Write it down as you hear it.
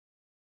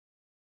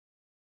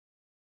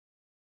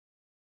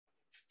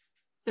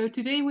So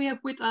today we have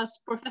with us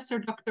Professor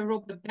Dr.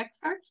 Robert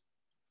Beckford.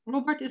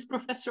 Robert is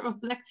Professor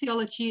of Black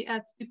Theology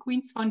at the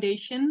Queen's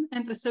Foundation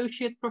and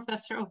Associate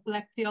Professor of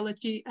Black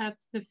Theology at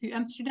the VU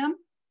Amsterdam.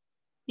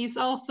 He's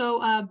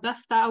also a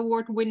BAFTA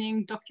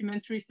award-winning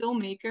documentary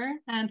filmmaker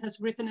and has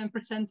written and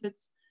presented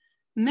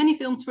many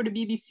films for the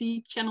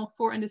BBC, Channel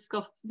 4 and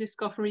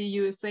Discovery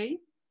USA.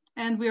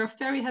 And we are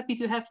very happy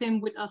to have him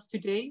with us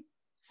today.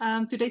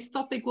 Today's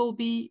topic will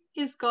be,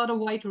 is God a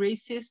white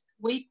racist?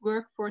 Wake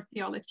work for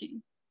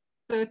theology.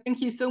 So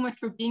thank you so much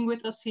for being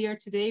with us here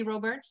today,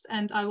 Robert,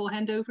 and I will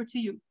hand over to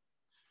you.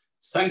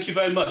 Thank you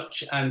very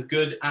much, and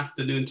good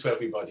afternoon to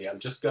everybody. I'm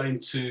just going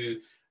to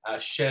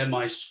share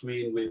my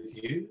screen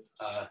with you.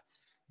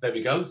 There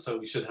we go. So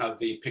we should have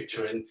the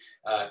picture in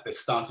the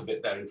start of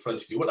it there in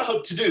front of you. What I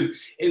hope to do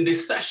in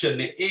this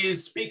session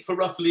is speak for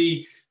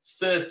roughly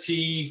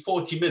 30,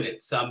 40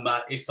 minutes,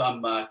 if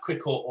I'm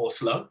quick or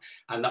slow,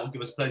 and that will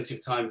give us plenty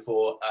of time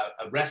for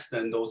a rest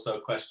and also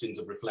questions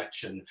of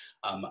reflection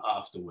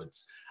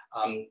afterwards.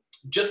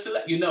 Just to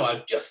let you know,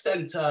 I've just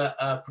sent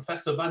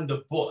Professor van der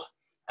Boer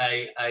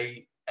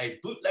a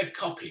bootleg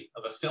copy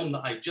of a film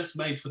that I just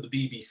made for the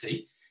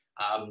BBC.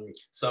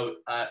 So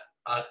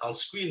I'll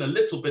screen a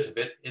little bit of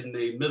it in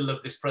the middle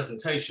of this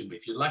presentation, but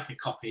if you'd like a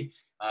copy,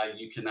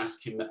 you can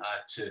ask him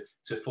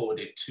to forward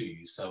it to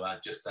you. So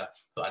just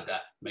thought I'd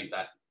make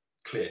that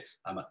clear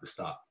at the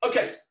start.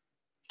 Okay,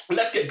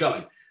 let's get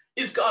going.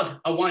 Is God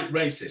a white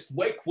racist?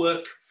 Wake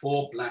work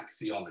for Black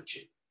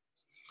theology.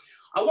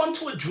 I want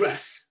to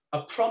address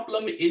a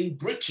problem in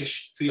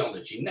British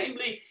theology,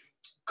 namely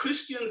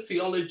Christian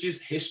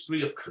theology's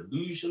history of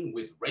collusion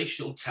with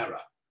racial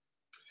terror.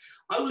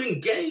 I will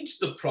engage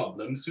the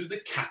problem through the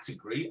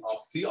category of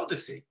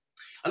theodicy,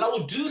 and I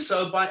will do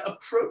so by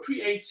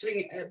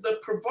appropriating the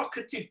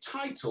provocative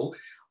title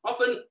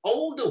of an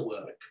older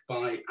work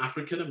by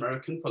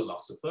African-American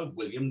philosopher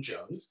William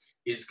Jones,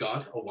 Is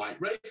God a White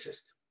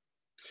Racist?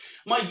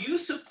 My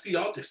use of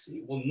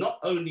theodicy will not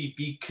only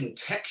be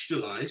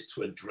contextualized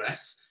to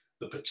address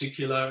the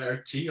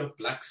particularity of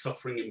Black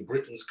suffering in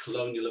Britain's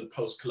colonial and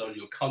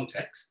post-colonial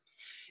context,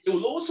 it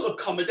will also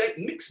accommodate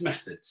mixed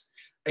methods,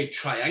 a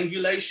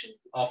triangulation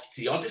of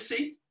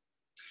theodicy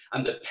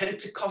and the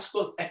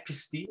Pentecostal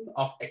episteme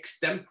of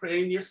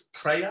extemporaneous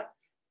prayer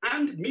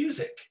and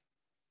music.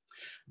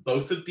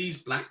 Both of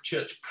these Black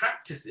church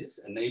practices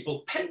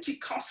enable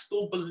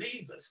Pentecostal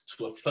believers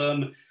to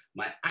affirm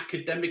my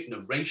academic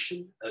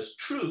narration as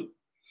true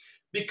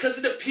because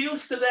it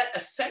appeals to their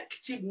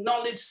effective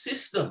knowledge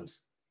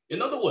systems.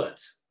 In other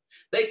words,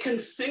 they can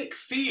think,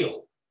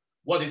 feel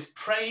what is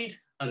prayed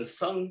and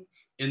sung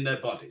in their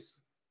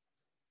bodies.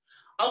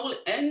 I will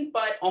end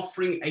by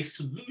offering a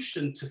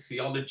solution to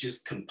theology's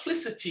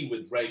complicity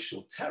with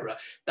racial terror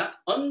that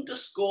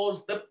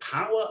underscores the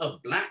power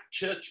of Black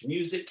church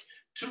music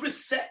to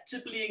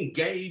receptively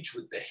engage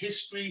with the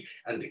history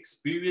and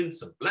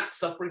experience of Black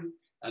suffering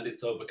and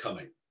its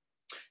overcoming.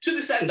 To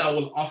this end, I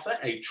will offer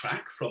a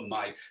track from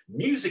my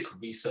music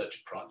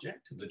research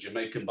project, the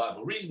Jamaican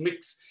Bible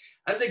Remix,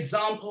 as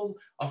example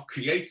of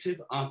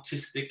creative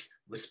artistic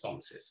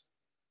responses.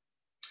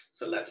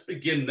 So let's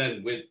begin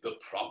then with the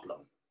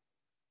problem.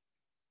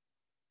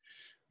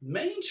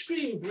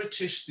 Mainstream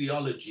British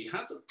theology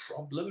has a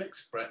problem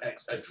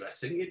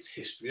addressing its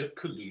history of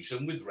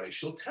collusion with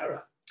racial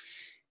terror.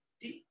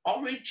 The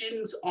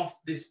origins of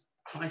this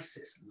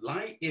crisis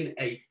lie in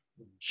a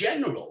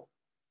general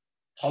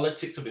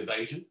politics of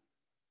evasion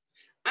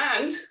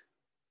and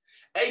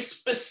a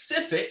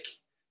specific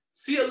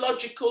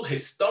theological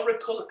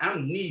historical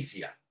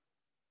amnesia.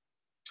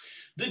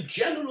 The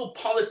general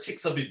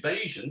politics of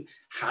evasion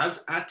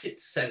has at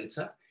its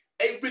center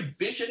a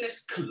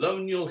revisionist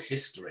colonial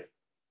history.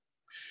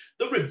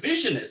 The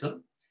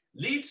revisionism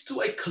leads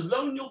to a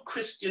colonial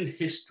Christian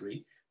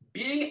history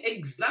being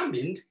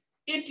examined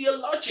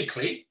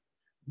ideologically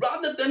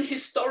rather than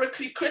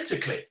historically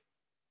critically.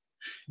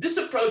 This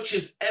approach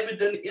is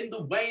evident in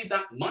the way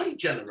that my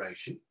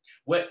generation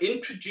were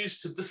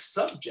introduced to the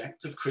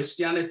subject of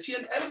Christianity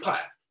and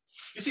empire.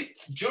 You see,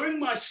 during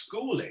my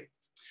schooling,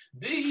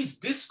 these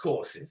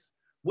discourses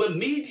were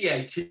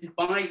mediated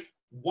by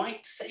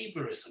white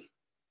saviorism.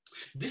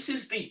 This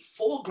is the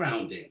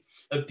foregrounding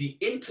of the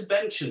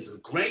interventions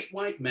of great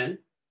white men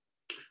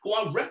who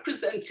are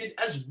represented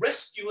as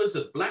rescuers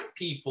of Black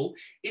people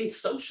in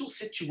social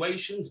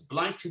situations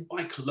blighted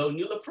by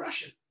colonial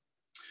oppression.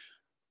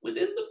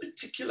 Within the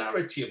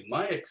particularity of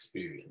my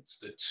experience,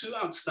 the two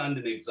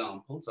outstanding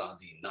examples are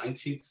the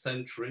 19th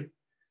century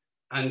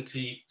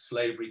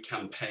anti-slavery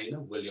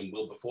campaigner, William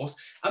Wilberforce,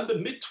 and the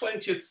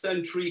mid-20th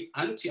century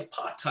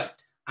anti-apartheid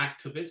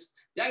activist,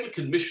 the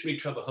Anglican missionary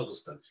Trevor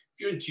Huddleston. If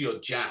you're into your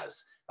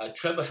jazz,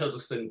 Trevor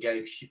Huddleston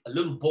gave a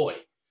little boy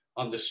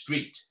on the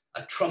street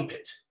a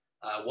trumpet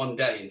one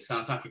day in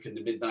South Africa in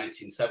the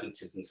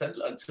mid-1970s and said,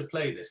 learn to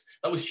play this.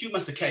 That was Hugh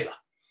Masekela.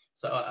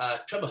 So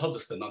Trevor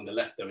Huddleston on the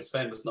left there is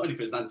famous not only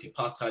for his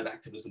anti-apartheid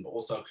activism, but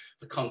also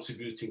for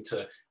contributing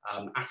to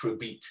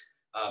Afrobeat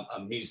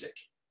music.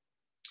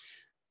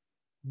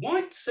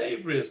 White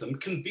saviorism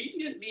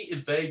conveniently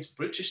evades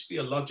British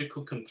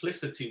theological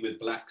complicity with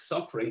Black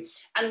suffering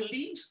and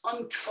leaves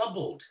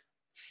untroubled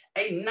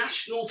a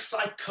national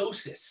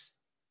psychosis,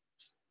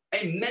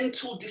 a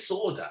mental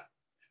disorder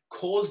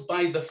caused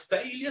by the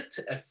failure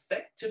to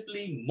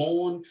effectively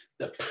mourn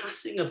the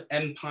passing of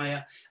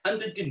empire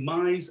and the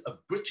demise of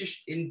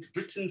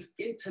Britain's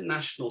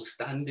international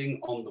standing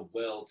on the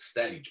world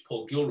stage.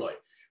 Paul Gilroy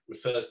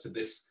refers to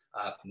this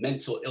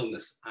mental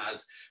illness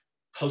as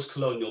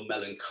postcolonial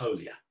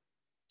melancholia.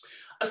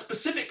 A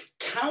specific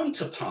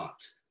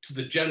counterpart to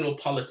the general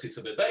politics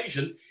of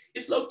evasion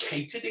is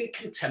located in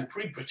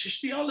contemporary British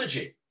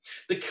theology.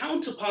 The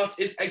counterpart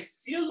is a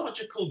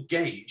theological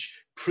gaze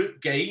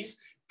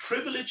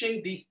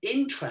privileging the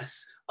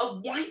interests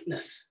of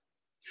whiteness.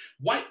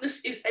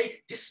 Whiteness is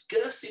a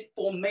discursive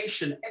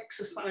formation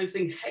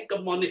exercising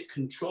hegemonic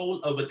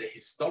control over the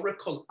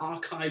historical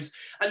archives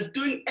and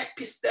doing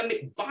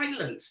epistemic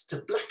violence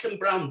to Black and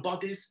brown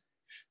bodies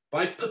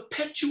by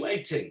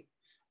perpetuating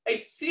a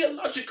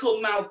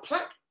theological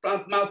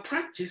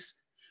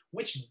malpractice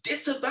which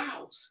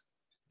disavows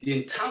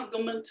the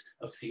entanglement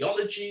of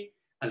theology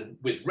and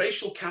with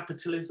racial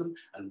capitalism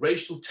and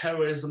racial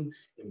terrorism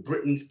in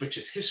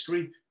British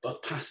history,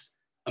 both past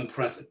and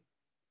present.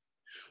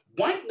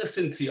 Whiteness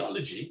in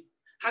theology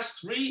has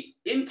three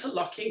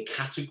interlocking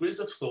categories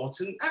of thought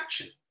and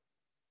action.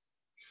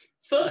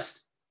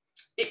 First,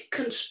 it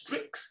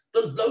constricts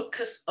the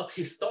locus of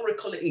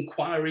historical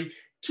inquiry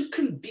to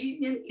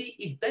conveniently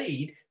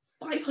evade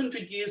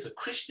 500 years of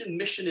Christian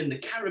mission in the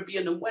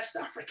Caribbean and West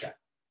Africa.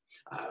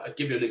 I'll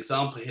give you an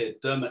example here.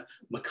 Dermot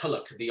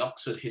McCulloch, the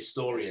Oxford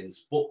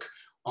historian's book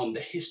on the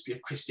history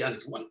of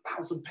Christianity,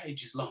 1,000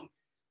 pages long,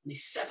 only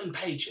 7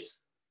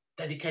 pages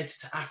dedicated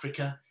to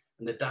Africa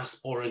and the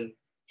diasporan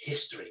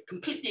history,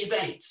 completely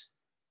evades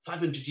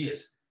 500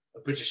 years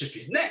of British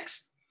history.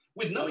 Next,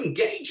 with no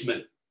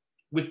engagement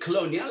with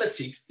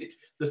coloniality,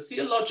 the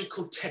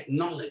theological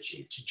technology,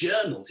 its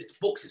journals, its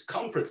books, its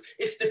conference,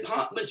 its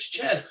departments,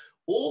 chairs,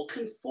 all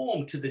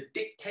conform to the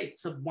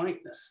dictates of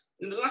whiteness.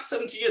 In the last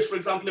 70 years, for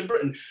example, in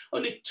Britain,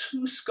 only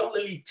 2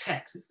 scholarly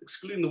texts,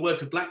 excluding the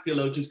work of Black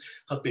theologians,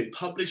 have been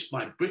published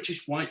by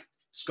British white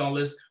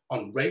scholars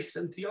on race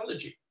and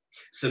theology.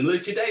 Similarly,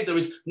 today, there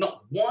is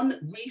not one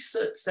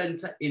research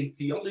centre in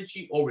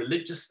theology or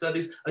religious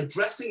studies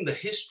addressing the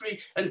history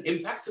and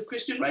impact of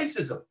Christian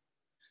racism.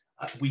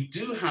 We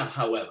do have,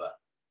 however,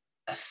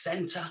 a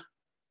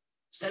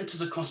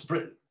centres across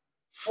Britain,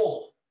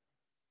 4,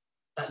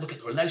 that look at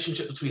the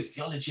relationship between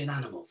theology and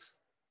animals.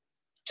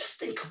 Just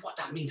think of what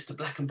that means to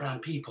Black and brown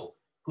people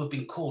who have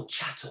been called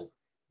chattel,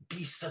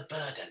 beasts of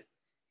burden.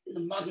 In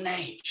the modern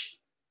age,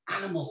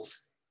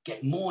 animals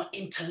get more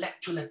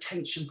intellectual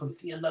attention from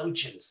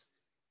theologians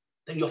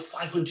than your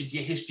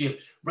 500-year history of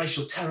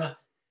racial terror,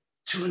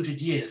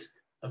 200 years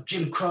of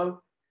Jim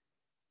Crow,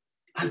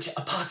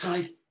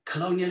 anti-apartheid,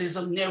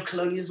 colonialism,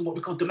 neocolonialism, what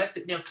we call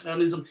domestic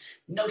neocolonialism.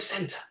 No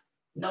centre,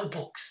 no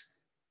books,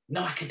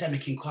 no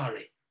academic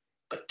inquiry.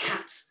 But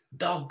cats,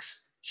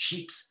 dogs,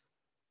 sheep,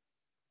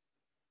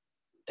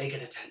 they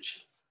get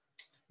attention.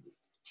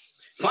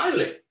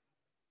 Finally,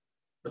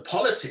 the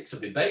politics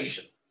of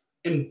evasion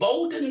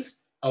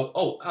emboldens,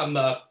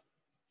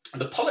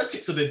 the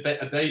politics of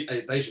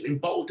evasion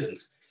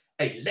emboldens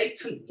a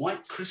latent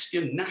white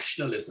Christian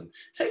nationalism.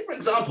 Take, for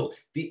example,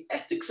 the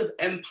Ethics of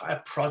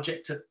Empire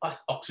project at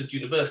Oxford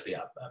University.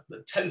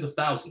 Tens of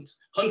thousands,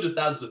 hundreds of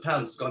thousands of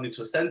pounds has gone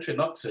into a centre in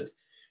Oxford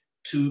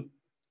to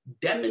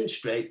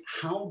demonstrate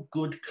how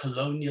good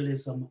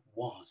colonialism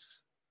was.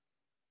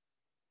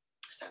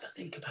 Just have a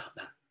think about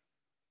that.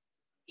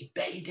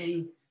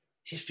 Evading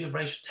history of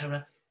racial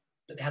terror,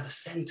 but they have a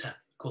centre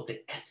called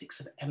the Ethics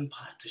of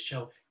Empire to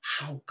show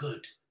how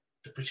good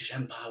the British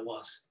Empire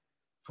was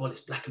for all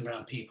its Black and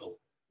brown people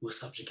who were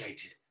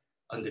subjugated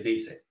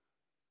underneath it.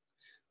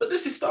 But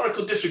this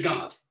historical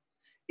disregard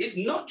is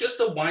not just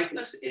a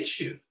whiteness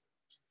issue.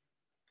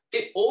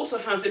 It also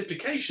has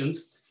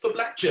implications for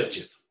Black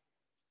churches.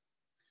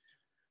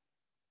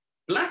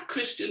 Black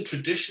Christian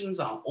traditions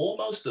are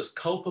almost as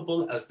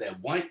culpable as their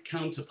white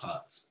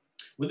counterparts.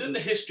 Within the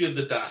history of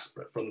the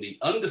diaspora, from the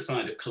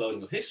underside of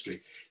colonial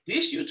history, the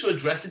issue to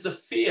address is a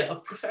fear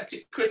of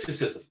prophetic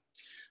criticism.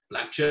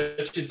 Black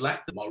churches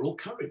lack the moral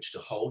courage to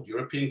hold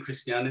European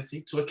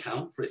Christianity to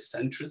account for its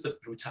centuries of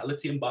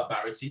brutality and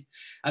barbarity,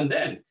 and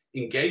then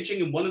engaging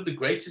in one of the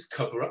greatest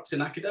cover-ups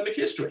in academic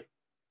history.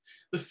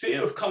 The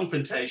fear of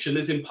confrontation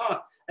is in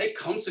part a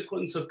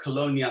consequence of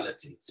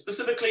coloniality,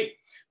 specifically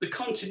the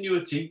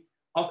continuity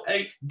of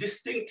a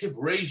distinctive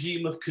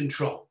regime of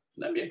control.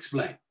 Let me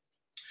explain.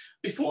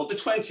 Before the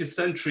 20th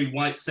century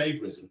white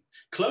saviorism,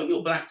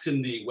 colonial Blacks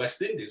in the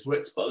West Indies were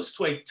exposed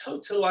to a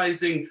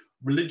totalizing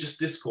religious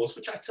discourse,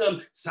 which I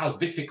term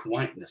salvific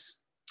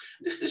whiteness.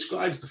 This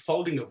describes the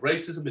folding of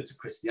racism into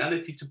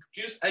Christianity to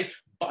produce a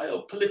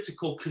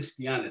biopolitical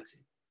Christianity.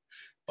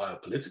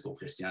 Biopolitical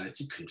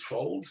Christianity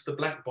controls the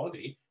Black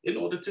body in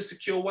order to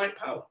secure white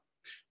power.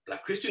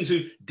 Black Christians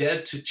who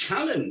dared to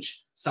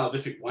challenge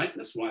salvific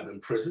whiteness were either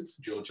imprisoned,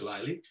 George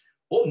Liley,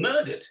 or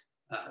murdered,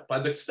 by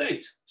the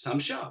state, Sam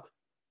Sharp.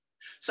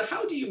 So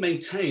how do you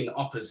maintain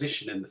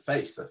opposition in the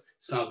face of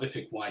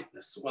salvific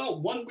whiteness?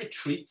 Well, one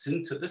retreats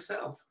into the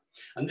self.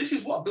 And this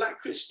is what Black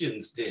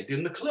Christians did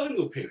in the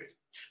colonial period.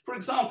 For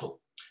example,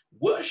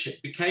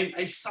 worship became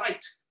a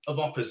site of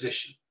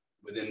opposition.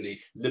 Within the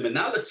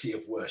liminality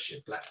of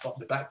worship,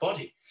 the black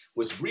body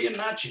was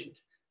reimagined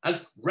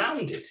as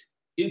rounded,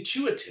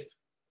 intuitive,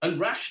 and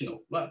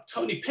rational. Well,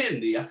 Tony Pinn,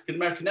 the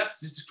African-American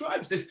ethicist,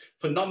 describes this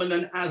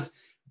phenomenon as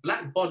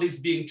black bodies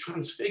being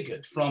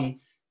transfigured from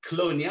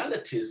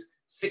coloniality's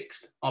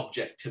fixed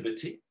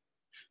objectivity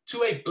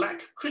to a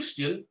Black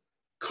Christian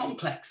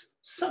complex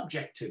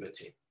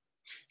subjectivity.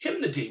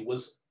 Hymnody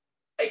was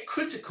a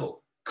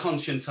critical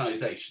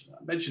conscientization.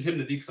 I mentioned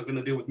hymnody because I'm going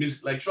to deal with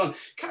music later on.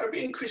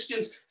 Caribbean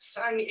Christians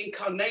sang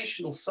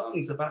incarnational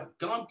songs about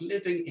God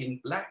living in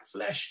black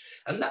flesh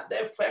and that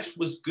their flesh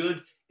was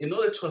good in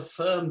order to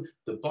affirm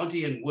the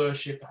body in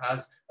worship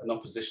as an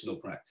oppositional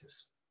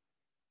practice.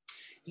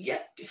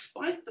 Yet,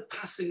 despite the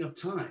passing of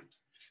time,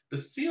 the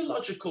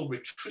theological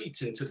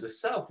retreat into the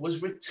self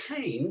was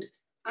retained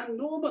and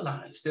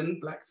normalized in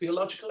Black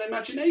theological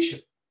imagination.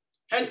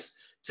 Hence,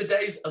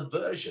 today's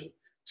aversion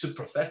to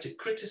prophetic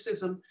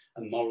criticism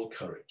and moral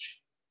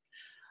courage.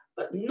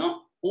 But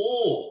not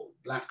all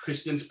Black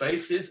Christian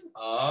spaces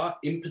are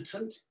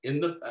impotent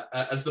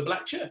as the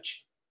Black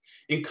church.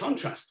 In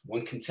contrast,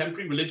 one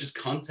contemporary religious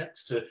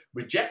context to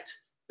reject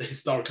the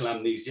historical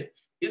amnesia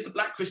is the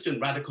Black Christian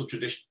radical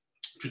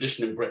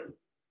tradition in Britain.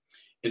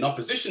 In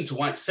opposition to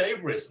white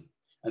saviorism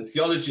and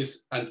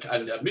theologies and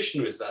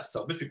missionaries'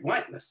 salvific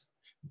whiteness,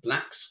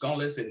 Black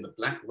scholars in the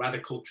Black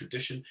radical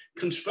tradition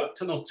construct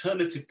an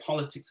alternative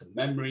politics of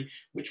memory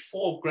which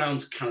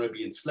foregrounds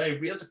Caribbean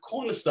slavery as a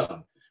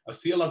cornerstone of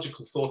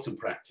theological thought and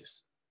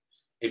practice.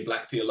 In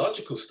Black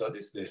theological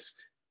studies, this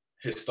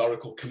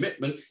historical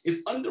commitment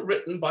is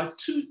underwritten by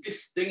two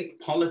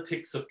distinct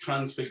politics of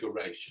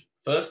transfiguration.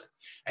 First,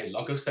 a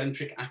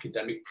logocentric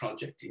academic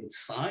project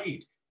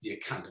inside the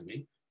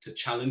academy to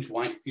challenge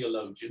white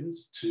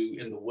theologians to,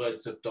 in the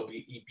words of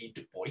W.E.B.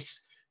 Du Bois,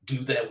 do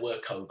their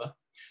work over.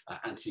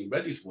 Anthony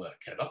Reddy's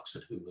work at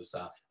Oxford, who was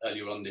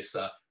earlier on this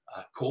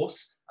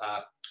course,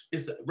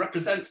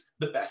 represents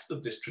the best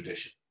of this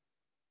tradition.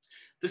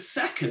 The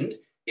second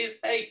is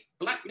a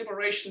Black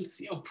liberation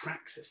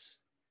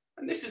theopraxis.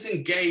 And this is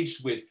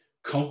engaged with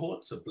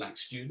cohorts of Black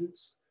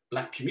students,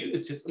 Black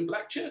communities, and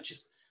Black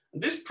churches.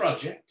 And this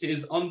project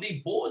is on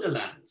the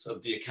borderlands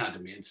of the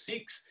academy and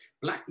seeks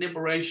Black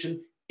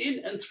liberation in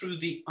and through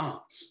the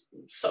arts,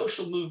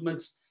 social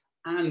movements,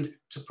 and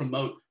to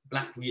promote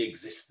Black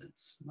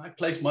re-existence. I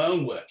place my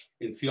own work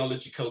in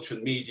theology, culture,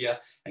 and media,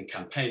 and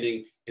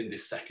campaigning in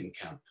this second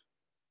camp.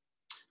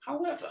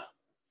 However,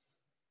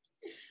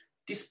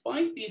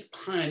 despite these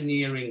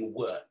pioneering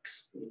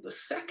works, the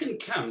second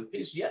camp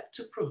is yet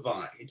to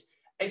provide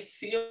a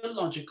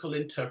theological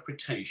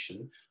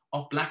interpretation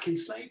of Black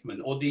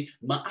enslavement, or the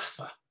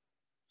ma'afa.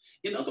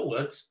 In other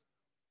words,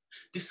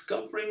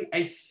 discovering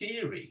a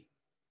theory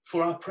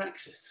for our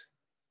praxis.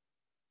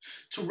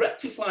 To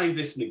rectify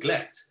this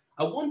neglect,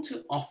 I want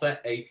to offer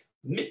a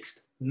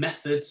mixed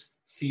methods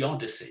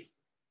theodicy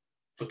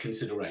for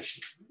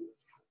consideration.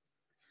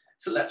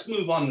 So let's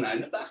move on now.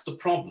 If that's the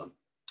problem,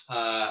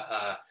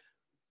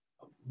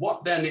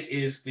 what then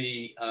is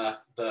the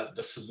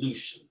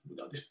solution? We've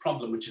got this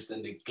problem, which is the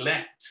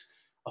neglect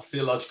of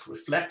theological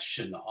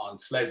reflection on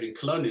slavery and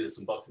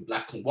colonialism, both in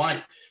Black and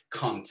white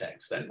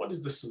context. Then what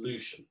is the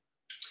solution?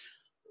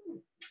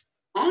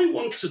 I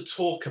want to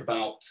talk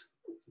about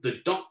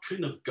the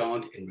doctrine of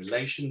God in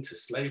relation to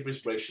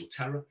slavery's racial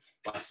terror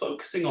by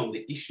focusing on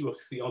the issue of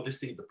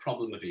theodicy, the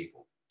problem of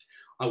evil.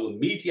 I will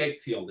mediate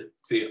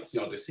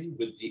theodicy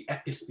with the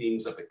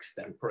epistemes of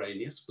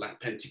extemporaneous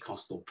Black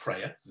Pentecostal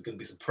prayer. There's going to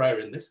be some prayer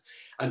in this,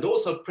 and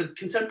also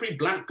contemporary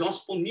Black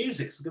gospel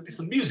music. There's going to be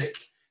some music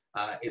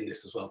in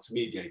this as well to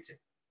mediate it.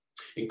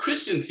 In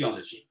Christian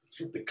theology,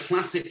 the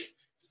classic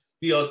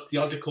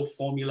theodical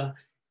formula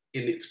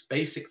in its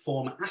basic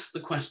form asks the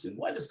question,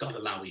 why does God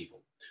allow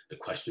evil? The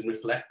question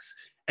reflects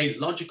a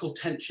logical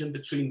tension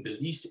between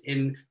belief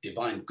in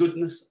divine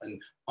goodness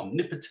and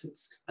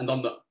omnipotence, and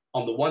on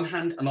the one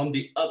hand, and on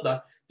the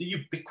other, the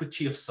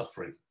ubiquity of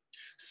suffering.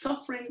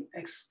 Suffering,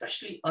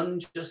 especially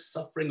unjust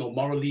suffering or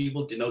moral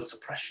evil, denotes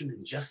oppression,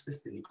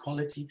 injustice,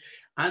 inequality,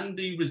 and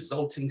the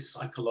resulting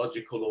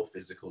psychological or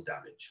physical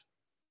damage.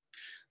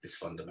 This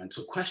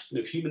fundamental question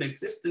of human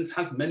existence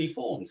has many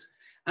forms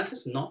and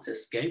has not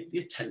escaped the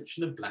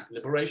attention of Black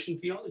liberation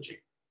theology.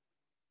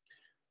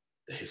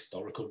 The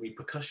historical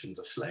repercussions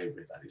of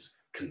slavery, that is,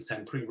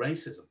 contemporary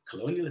racism,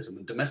 colonialism,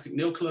 and domestic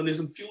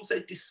neocolonialism, fuels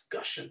a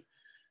discussion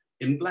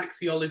in Black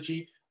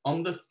theology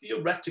on the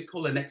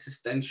theoretical and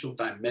existential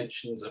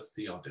dimensions of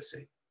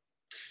theodicy.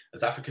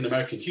 As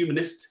African-American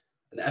humanist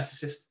and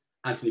ethicist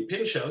Anthony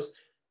Pinn shows,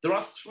 there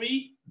are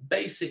three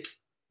basic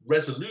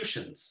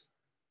resolutions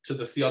to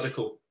the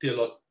theodical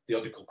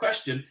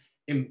question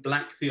in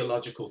Black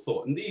theological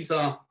thought. And these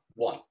are: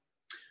 one,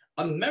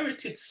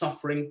 unmerited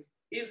suffering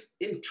is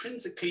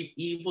intrinsically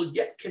evil,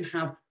 yet can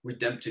have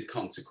redemptive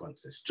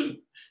consequences. 2,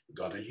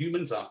 God and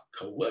humans are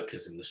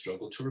co-workers in the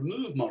struggle to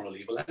remove moral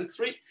evil. And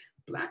 3,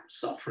 Black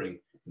suffering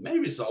may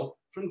result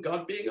from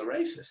God being a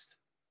racist.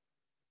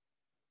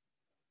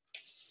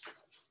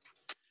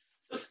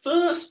 The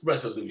first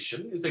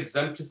resolution is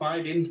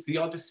exemplified in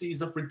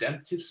theodicies of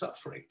redemptive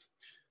suffering.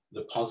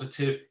 The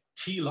positive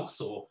telos,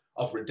 or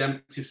of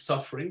redemptive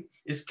suffering,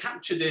 is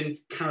captured in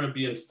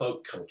Caribbean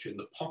folk culture in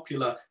the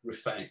popular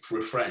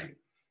refrain,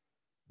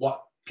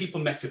 what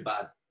people meant for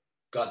bad,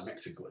 God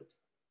meant for good.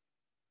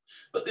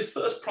 But this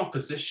first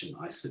proposition,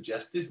 I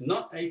suggest, is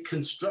not a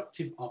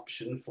constructive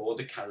option for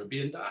the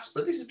Caribbean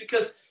diaspora. This is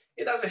because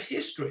it has a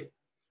history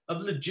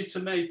of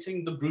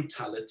legitimating the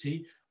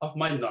brutality of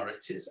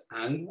minorities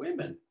and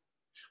women.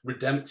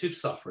 Redemptive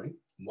suffering,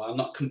 while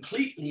not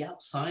completely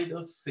outside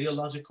of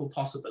theological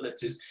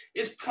possibilities,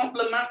 is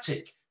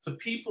problematic for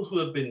people who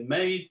have been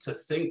made to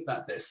think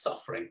that their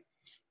suffering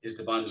is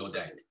divinely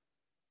ordained.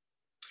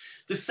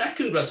 The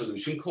second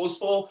resolution calls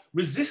for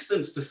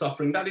resistance to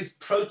suffering, that is,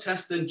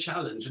 protest and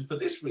challenge. And for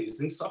this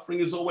reason,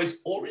 suffering is always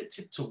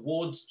oriented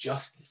towards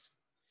justice.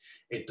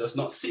 It does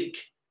not seek,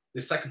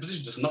 the second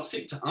position does not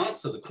seek to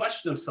answer the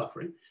question of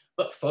suffering,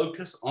 but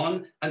focus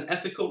on an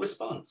ethical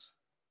response.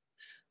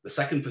 The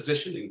second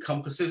position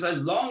encompasses a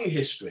long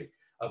history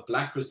of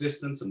Black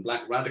resistance and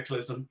Black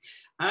radicalism,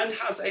 and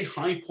has a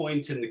high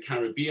point in the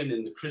Caribbean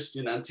in the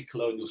Christian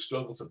anti-colonial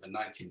struggles of the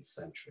 19th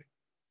century.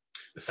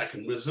 The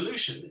second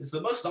resolution is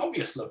the most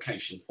obvious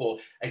location for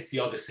a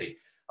theodicy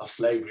of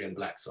slavery and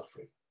Black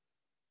suffering.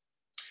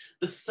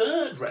 The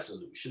third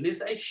resolution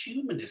is a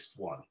humanist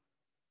one.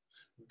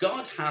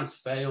 God has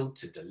failed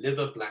to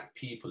deliver Black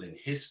people in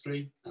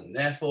history, and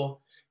therefore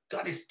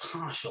God is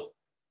partial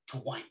to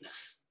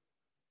whiteness.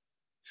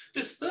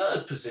 This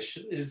third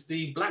position is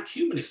the Black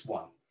humanist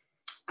one,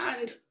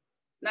 and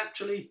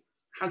naturally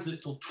has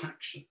little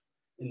traction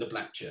in the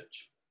Black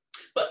church.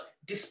 But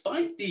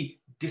despite the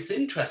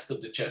disinterest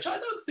of the church, I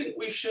don't think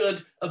we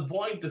should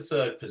avoid the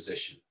third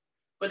position,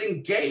 but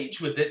engage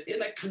with it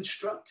in a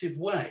constructive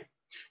way.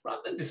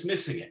 Rather than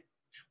dismissing it,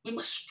 we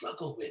must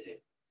struggle with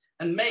it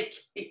and make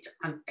it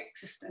an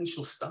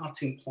existential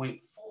starting point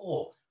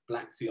for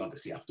Black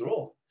theodicy. After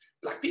all,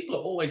 Black people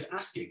are always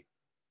asking,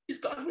 is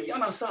God really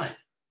on our side?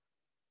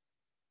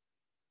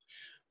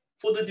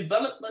 For the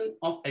development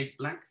of a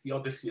Black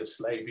theodicy of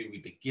slavery, we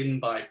begin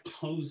by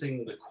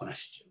posing the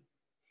question,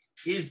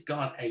 is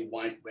God a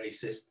white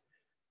racist?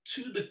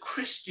 To the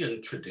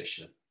Christian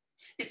tradition,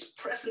 its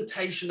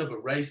presentation of a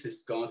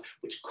racist God,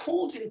 which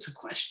calls into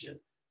question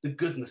the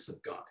goodness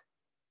of God.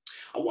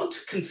 I want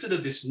to consider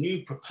this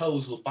new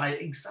proposal by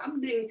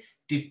examining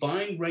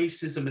divine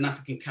racism in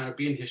African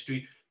Caribbean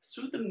history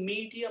through the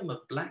medium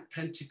of Black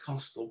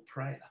Pentecostal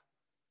prayer.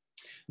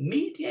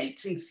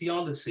 Mediating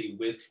theodicy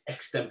with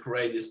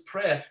extemporaneous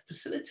prayer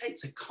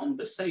facilitates a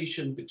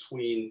conversation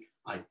between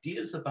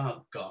ideas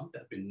about God that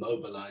have been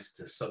mobilized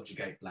to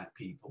subjugate Black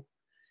people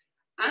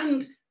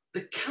and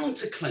the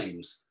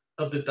counterclaims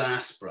of the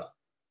diaspora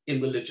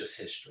in religious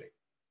history.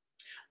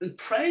 And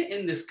prayer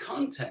in this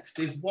context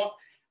is what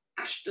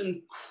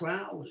Ashton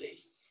Crowley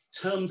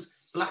terms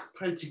Black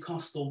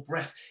Pentecostal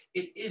breath.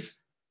 It is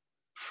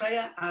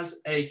prayer as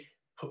a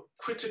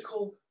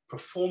critical,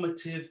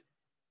 performative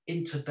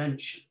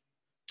intervention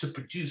to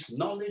produce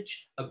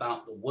knowledge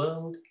about the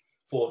world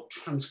for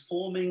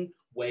transforming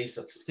ways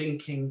of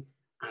thinking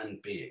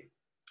and being.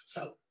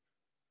 So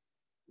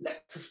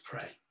let us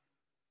pray.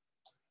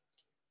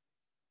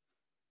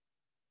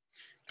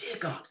 Dear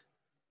God,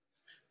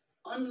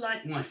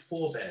 unlike my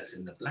forebears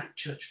in the Black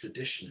church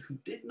tradition who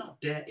did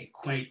not dare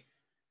equate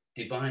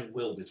divine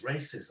will with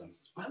racism,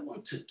 I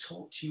want to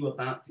talk to you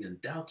about the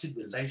undoubted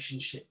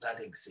relationship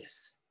that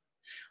exists.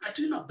 I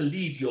do not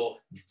believe your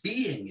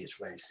being is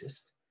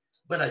racist,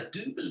 but I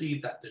do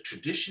believe that the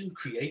tradition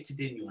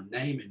created in your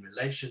name in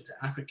relation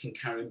to African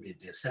Caribbean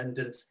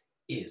descendants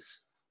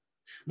is.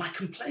 My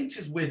complaint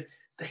is with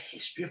the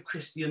history of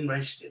Christian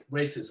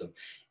racism,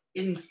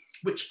 in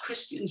which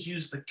Christians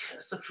use the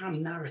curse of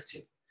Ham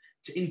narrative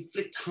to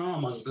inflict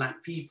harm on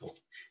Black people,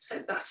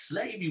 said that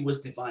slavery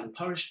was divine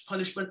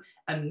punishment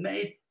and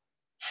made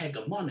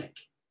hegemonic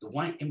the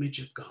white image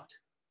of God.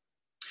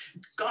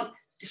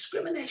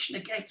 Discrimination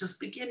against us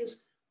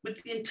begins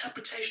with the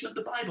interpretation of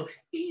the Bible.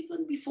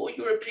 Even before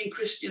European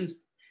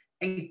Christians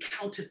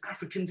encountered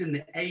Africans in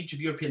the age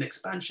of European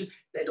expansion,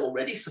 they'd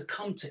already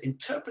succumbed to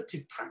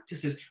interpretive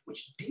practices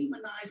which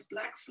demonize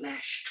Black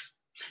flesh.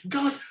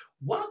 God,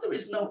 while there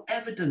is no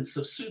evidence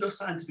of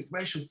pseudoscientific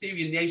racial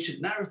theory in the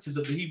ancient narratives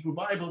of the Hebrew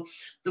Bible,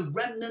 the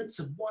remnants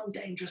of one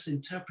dangerous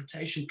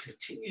interpretation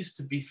continues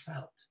to be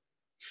felt.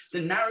 The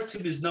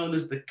narrative is known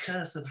as the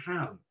curse of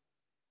Ham.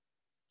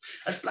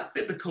 As Black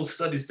biblical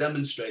studies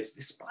demonstrates,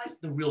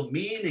 despite the real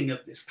meaning of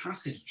this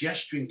passage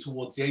gesturing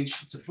towards the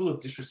ancient taboo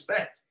of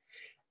disrespect,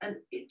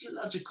 an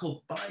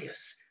ideological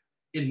bias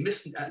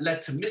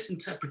led to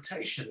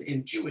misinterpretation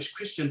in Jewish,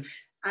 Christian,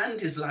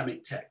 and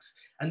Islamic texts,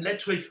 and led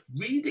to a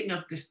reading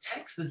of this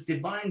text as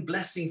divine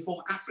blessing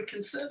for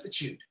African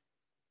servitude.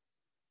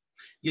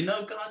 You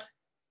know, God,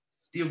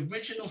 the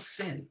original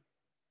sin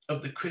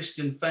of the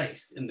Christian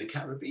faith in the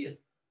Caribbean,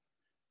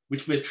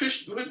 which we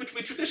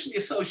traditionally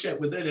associate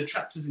with earlier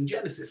chapters in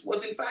Genesis,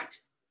 was in fact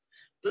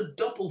the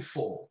double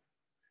fall,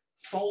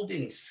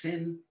 folding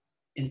sin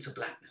into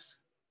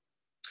blackness.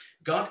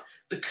 God,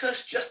 the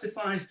curse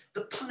justifies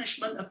the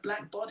punishment of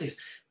black bodies.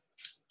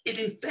 It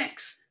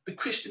infects the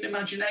Christian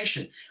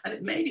imagination, and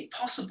it made it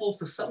possible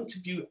for some to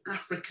view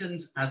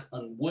Africans as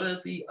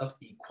unworthy of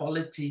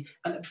equality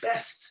and at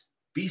best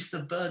beasts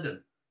of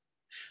burden.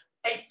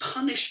 A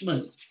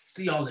punishment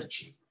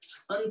theology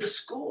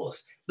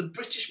underscores the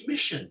British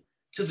mission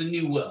to the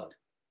New World.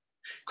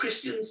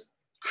 Christians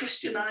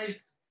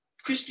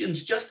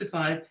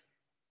justified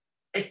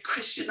a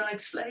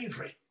Christianized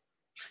slavery.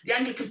 The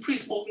Anglican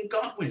priest Morgan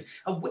Godwin,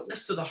 a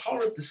witness to the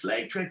horror of the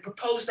slave trade,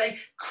 proposed a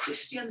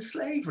Christian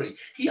slavery.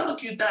 He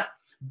argued that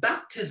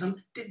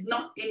baptism did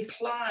not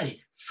imply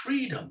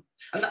freedom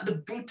and that the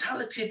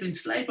brutality of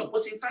enslavement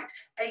was in fact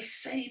a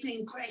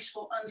saving grace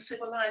for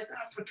uncivilized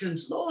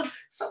Africans. Lord,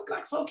 some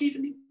black folk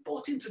even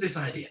bought into this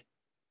idea.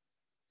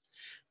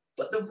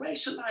 But the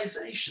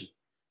racialization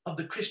of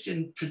the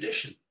Christian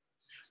tradition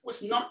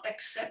was not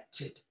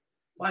accepted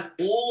by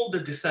all the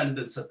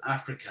descendants of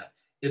Africa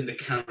in the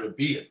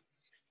Caribbean.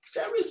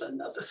 There is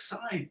another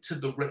side to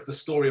the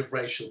story of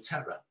racial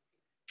terror,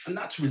 and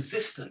that's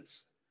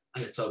resistance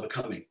and its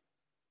overcoming.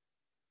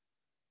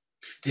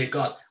 Dear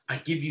God, I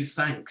give you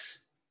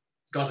thanks,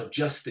 God of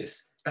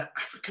justice, that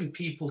African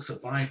people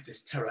survived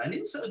this terror, and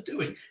in so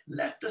doing,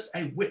 left us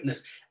a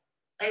witness,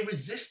 a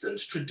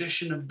resistance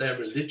tradition of their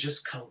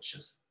religious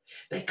cultures.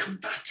 They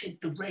combated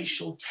the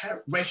racial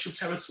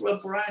terror through a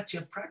variety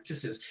of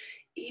practices.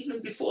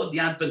 Even before the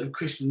advent of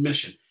Christian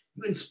mission,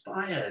 you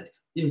inspired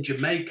in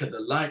Jamaica the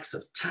likes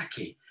of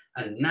Taki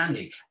and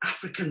Nani,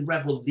 African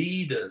rebel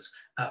leaders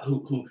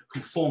who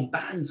formed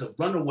bands of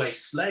runaway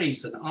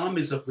slaves and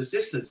armies of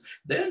resistance.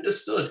 They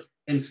understood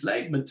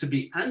enslavement to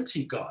be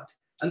anti-God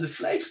and the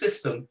slave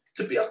system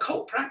to be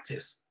occult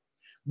practice.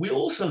 We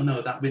also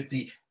know that with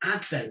the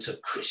advent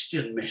of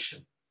Christian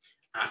mission,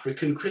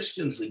 African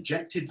Christians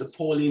rejected the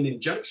Pauline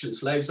injunction,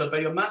 slaves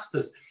obey your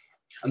masters,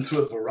 and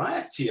through a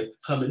variety of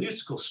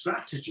hermeneutical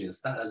strategies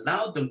that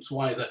allowed them to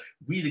either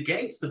read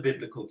against the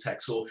biblical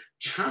text or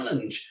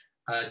challenge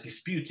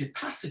disputed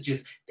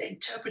passages, they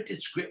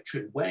interpreted scripture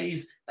in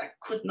ways that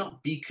could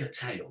not be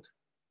curtailed.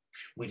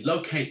 We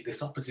locate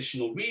this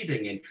oppositional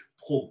reading in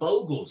Paul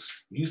Bogle's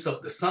use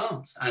of the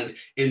Psalms and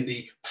in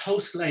the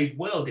post-slave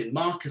world in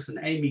Marcus and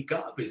Amy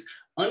Garvey's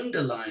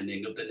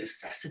underlining of the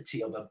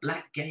necessity of a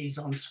black gaze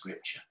on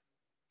scripture.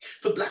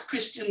 For black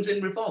Christians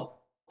in revolt,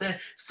 their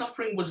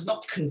suffering was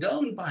not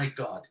condoned by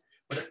God,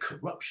 but a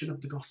corruption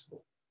of the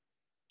gospel.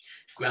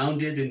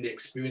 Grounded in the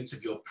experience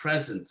of your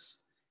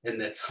presence in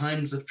their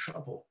times of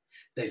trouble,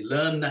 they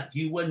learned that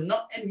you were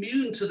not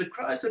immune to the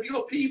cries of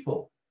your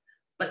people,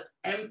 but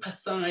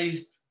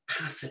empathized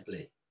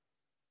passively.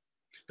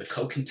 The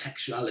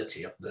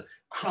co-contextuality of the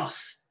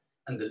cross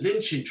and the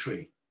lynching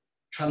tree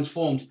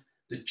transformed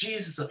the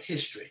Jesus of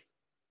history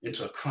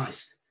into a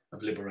Christ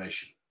of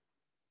liberation.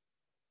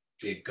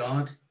 Dear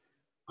God,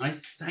 I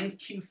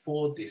thank you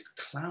for this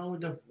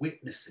cloud of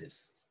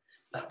witnesses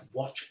that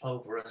watch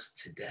over us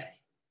today.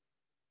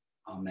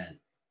 Amen.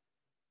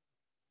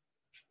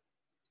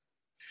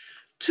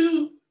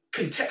 Two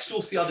contextual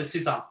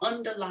theodicies are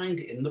underlined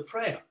in the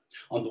prayer.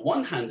 On the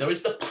one hand, there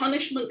is the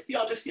punishment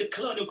theodicy of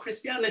colonial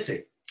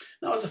Christianity.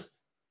 Now, as a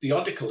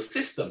theodical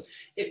system,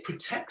 it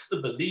protects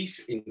the belief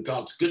in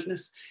God's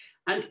goodness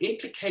and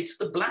implicates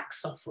the black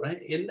sufferer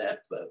in their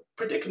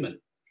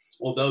predicament.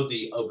 Although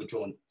the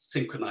overdrawn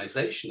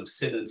synchronization of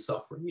sin and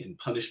suffering in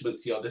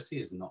punishment theodicy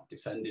is not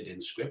defended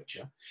in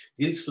scripture,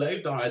 the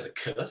enslaved are either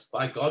cursed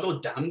by God or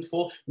damned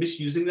for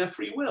misusing their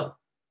free will.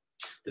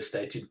 The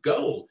stated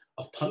goal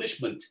of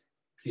punishment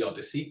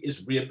theodicy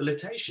is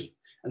rehabilitation,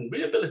 and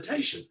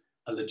rehabilitation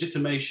a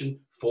legitimation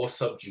for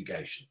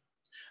subjugation.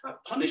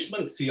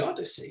 Punishment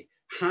theodicy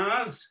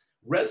has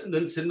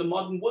resonance in the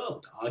modern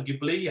world.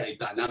 Arguably, a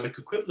dynamic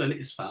equivalent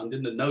is found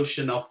in the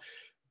notion of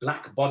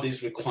black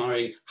bodies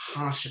requiring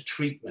harsher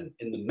treatment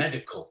in the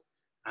medical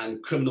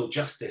and criminal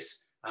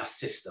justice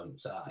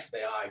systems.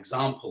 They are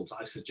examples,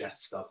 I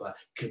suggest, of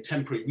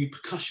contemporary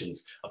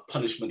repercussions of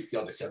punishment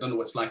theodicy. I don't know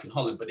what it's like in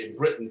Holland, but in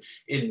Britain,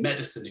 in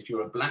medicine, if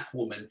you're a black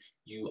woman,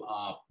 you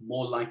are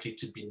more likely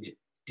to be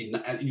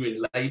you're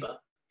in labor,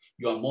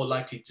 you are more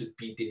likely to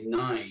be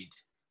denied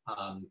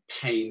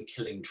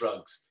pain-killing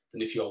drugs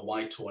than if you're a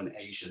white or an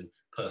Asian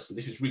person.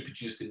 This is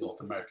reproduced in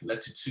North America,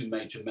 led to two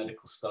major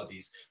medical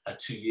studies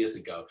 2 years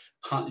ago,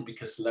 partly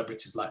because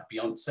celebrities like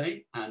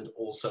Beyonce and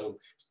also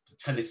the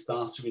tennis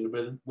star Serena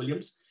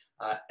Williams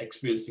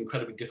experienced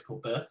incredibly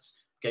difficult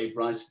births, gave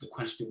rise to the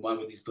question, why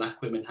were these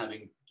black women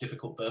having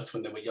difficult births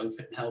when they were young,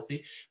 fit and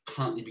healthy?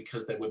 Partly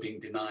because they were being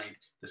denied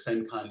the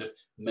same kind of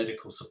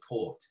medical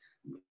support.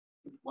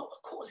 What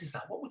causes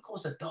that? What would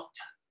cause a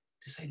doctor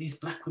to say these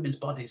black women's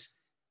bodies,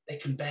 they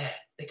can bear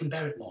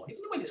it more?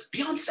 Even when it's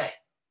Beyonce,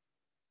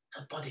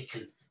 her body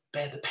can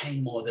bear the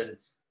pain more than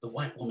the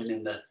white woman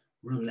in the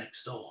room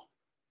next door.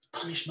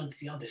 Punishment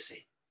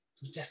theodicy.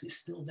 Criminal justice is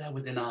still there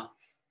within our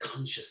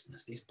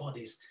consciousness. These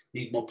bodies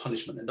need more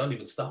punishment, and don't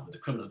even start with the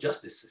criminal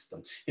justice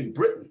system. In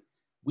Britain,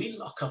 we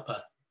lock up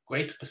a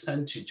greater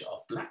percentage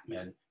of black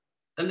men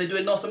than they do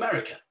in North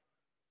America.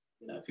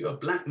 You know, if you're a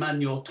black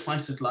man, you're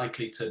twice as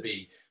likely to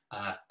be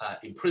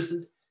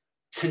imprisoned,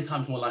 10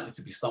 times more likely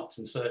to be stopped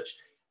and searched,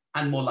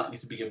 and more likely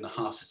to be given a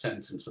harsher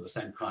sentence for the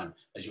same crime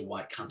as your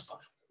white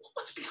counterpart.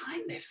 What's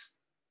behind this?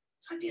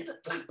 This idea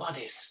that black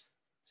bodies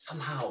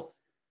somehow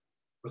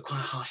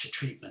require harsher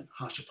treatment,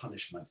 harsher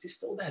punishments. It's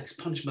still there, this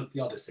punishment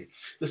theodicy.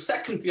 The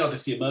second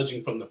theodicy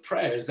emerging from the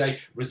prayer is a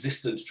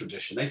resistance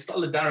tradition, a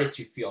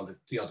solidarity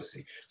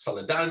theodicy.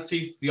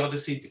 Solidarity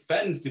theodicy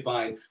defends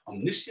divine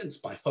omniscience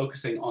by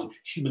focusing on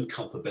human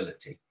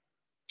culpability.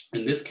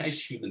 In this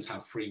case, humans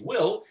have free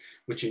will,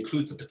 which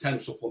includes the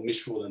potential for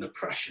misrule and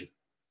oppression.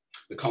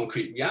 The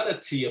concrete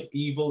reality of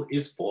evil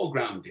is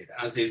foregrounded,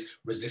 as is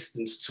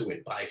resistance to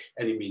it by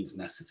any means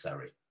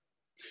necessary.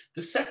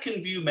 The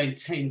second view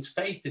maintains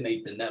faith in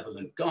a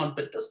benevolent God,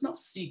 but does not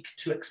seek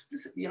to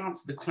explicitly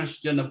answer the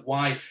question of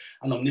why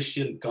an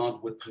omniscient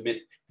God would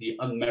permit the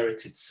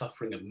unmerited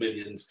suffering of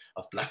millions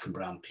of black and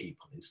brown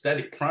people.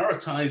 Instead, it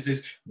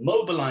prioritizes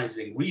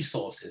mobilizing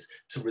resources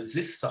to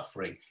resist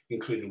suffering,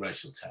 including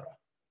racial terror.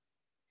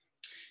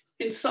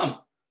 In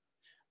sum,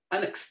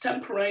 an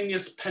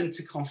extemporaneous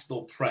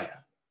Pentecostal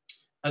prayer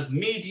as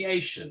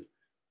mediation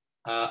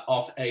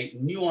of a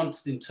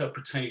nuanced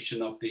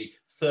interpretation of the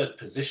third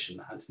position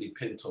that Anthony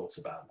Pinn talks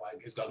about, why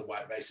he's got a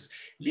white racist,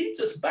 leads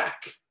us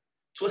back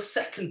to a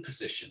second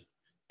position,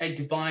 a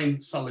divine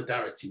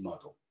solidarity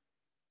model.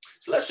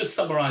 So let's just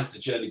summarize the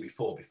journey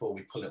before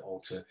we pull it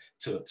all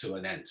to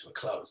an end, to a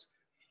close.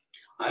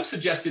 I've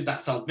suggested that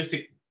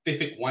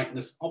salvific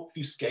whiteness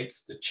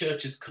obfuscates the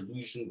church's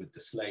collusion with the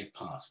slave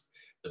past.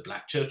 The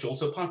Black church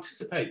also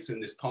participates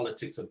in this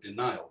politics of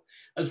denial.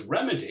 As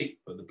remedy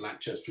for the Black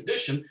church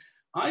tradition,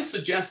 I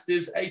suggest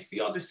is a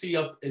theodicy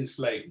of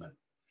enslavement.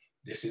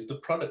 This is the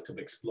product of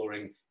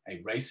exploring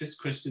a racist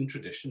Christian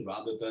tradition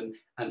rather than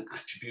an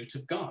attribute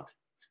of God.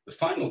 The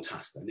final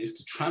task then is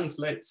to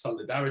translate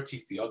solidarity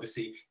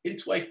theodicy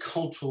into a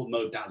cultural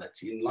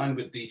modality in line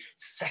with the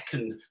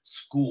second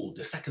school,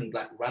 the second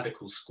Black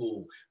radical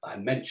school that I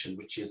mentioned,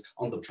 which is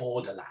on the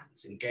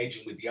borderlands,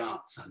 engaging with the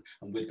arts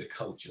and with the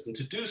cultures. And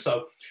to do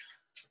so,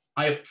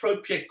 I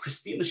appropriate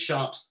Christina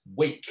Sharp's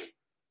wake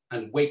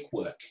and wake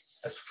work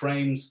as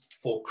frames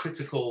for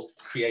critical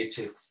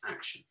creative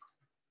action.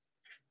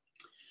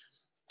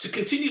 To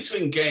continue to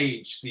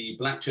engage the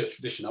Black church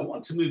tradition, I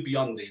want to move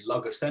beyond the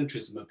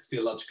logocentrism of the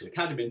Theological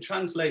Academy and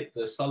translate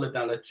the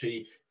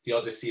solidarity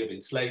theodicy of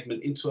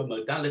enslavement into a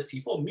modality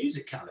for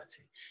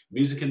musicality.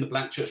 Music in the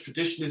Black church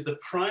tradition is the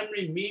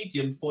primary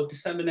medium for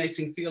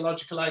disseminating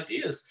theological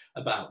ideas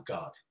about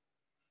God.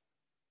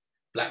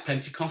 Black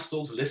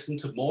Pentecostals listen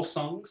to more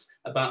songs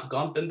about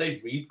God than they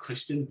read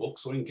Christian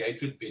books or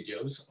engage with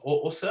videos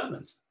or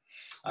sermons.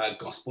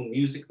 Gospel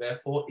music,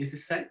 therefore,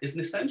 is an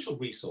essential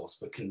resource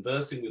for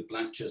conversing with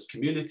Black church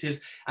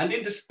communities and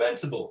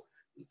indispensable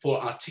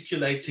for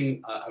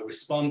articulating a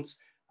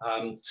response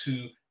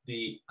to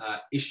the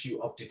issue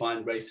of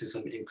divine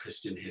racism in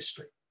Christian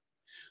history.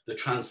 The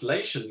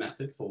translation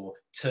method for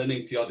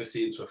turning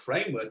theodicy into a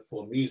framework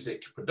for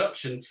music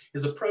production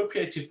is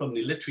appropriated from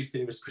the literary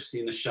theorist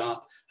Christina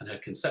Sharp and her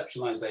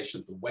conceptualization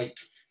of the wake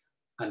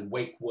and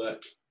wake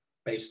work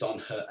based on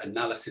her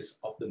analysis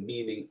of the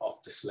meaning of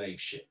the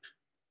slave ship.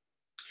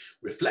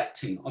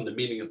 Reflecting on the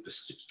meaning of the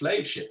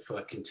slave ship for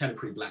a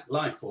contemporary Black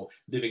life or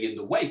living in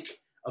the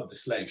wake of the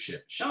slave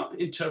ship, Sharp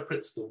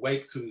interprets the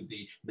wake through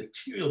the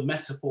material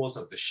metaphors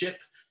of the ship,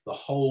 the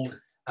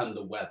hold, and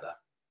the weather.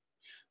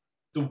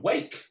 The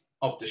wake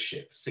of the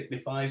ship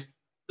signifies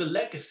the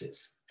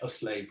legacies of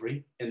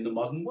slavery in the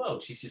modern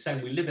world. She's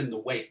saying we live in the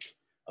wake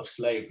of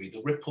slavery.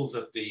 The ripples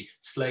of the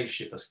slave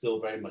ship are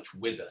still very much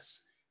with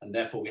us, and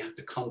therefore we have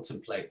to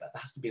contemplate that. That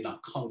has to be in our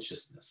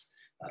consciousness.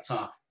 That's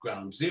our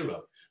ground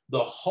zero. The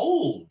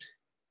hold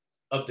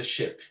of the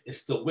ship is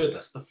still with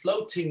us. The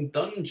floating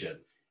dungeon,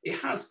 it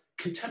has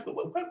contemporary,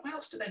 where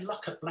else do they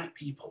lock up Black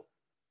people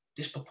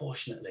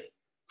disproportionately?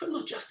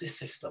 Criminal justice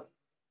system.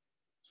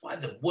 Why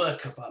the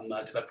work of,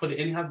 did I put it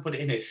in? I haven't put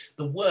it in here.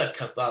 The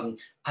work of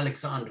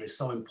Alexander is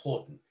so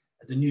important.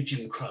 The new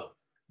Jim Crow,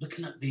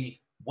 looking at the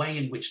way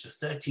in which the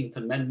 13th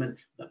Amendment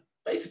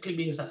basically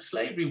means that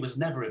slavery was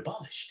never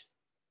abolished.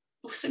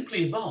 It was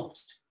simply evolved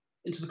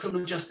into the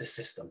criminal justice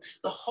system.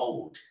 The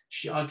hold,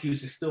 she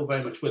argues, is still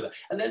very much with her.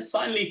 And then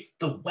finally,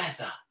 the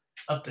weather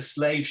of the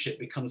slave ship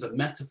becomes a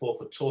metaphor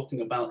for talking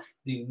about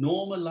the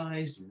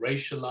normalized,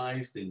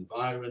 racialized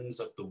environs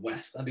of the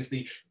West. That is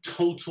the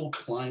total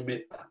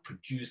climate that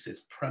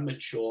produces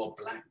premature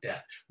Black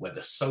death,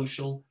 whether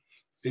social,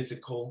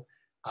 physical,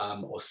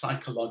 or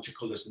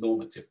psychological as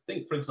normative.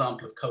 Think, for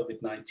example, of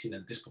COVID-19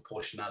 and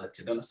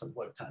disproportionality. I don't know if it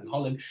worked out in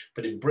Holland,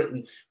 but in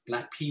Britain,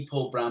 Black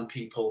people, brown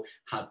people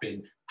had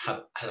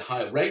a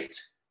higher rate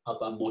of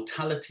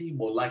mortality,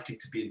 more likely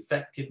to be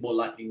infected, more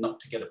likely not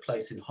to get a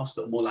place in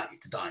hospital, more likely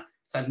to die.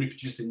 Same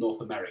reproduced in North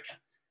America.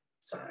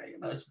 So, you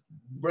know, let's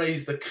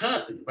raise the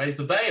curtain, raise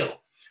the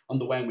veil on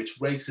the way in which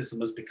racism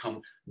has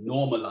become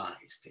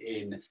normalized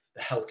in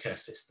the healthcare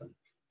system,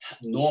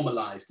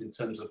 normalized in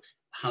terms of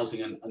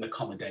housing and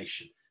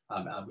accommodation,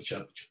 which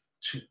are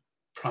two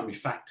primary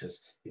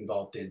factors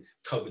involved in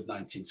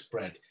COVID-19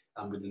 spread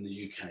within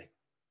the UK.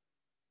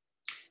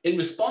 In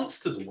response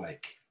to the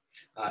wake,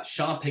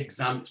 Sharp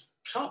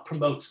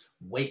promotes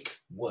wake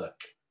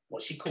work,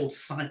 what she calls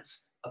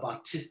sites of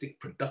artistic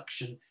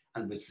production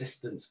and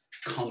resistance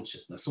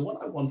consciousness. So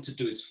what I want to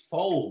do is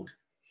fold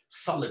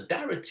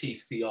solidarity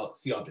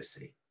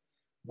theodicy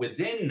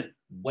within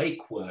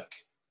wake work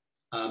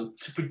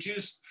to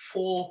produce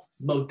four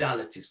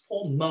modalities,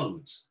 four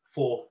modes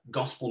for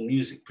gospel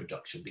music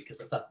production, because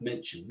as I've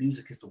mentioned,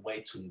 music is the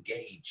way to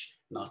engage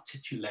and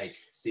articulate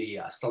the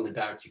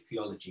solidarity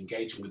theology,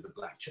 engaging with the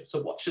Black church.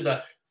 So what should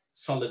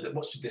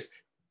this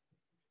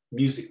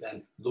music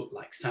then look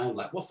like, sound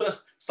like? Well,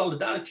 first,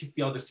 solidarity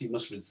theodicy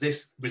must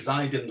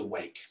reside in the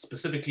wake,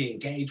 specifically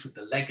engage with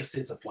the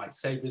legacies of white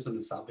saviorism and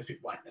salvific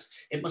whiteness.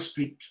 It must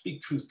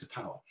speak truth to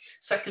power.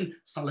 Second,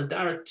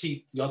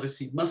 solidarity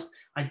theodicy must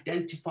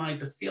identify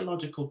the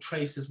theological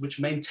traces which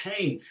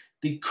maintain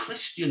the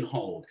Christian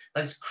hold,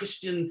 that is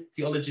Christian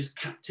theology's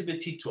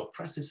captivity to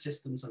oppressive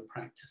systems and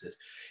practices.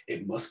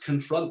 It must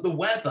confront the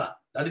weather,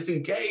 that is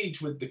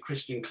engage with the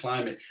Christian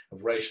climate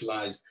of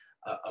racialized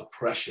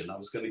oppression. I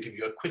was going to give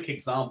you a quick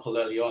example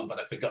early on, but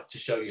I forgot to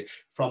show you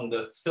from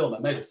the film. I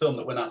made a film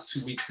that went out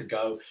 2 weeks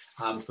ago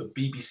for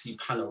BBC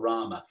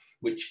Panorama,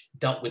 which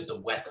dealt with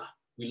the weather.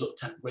 We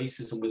looked at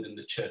racism within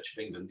the Church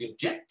of England. The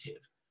objective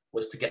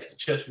was to get the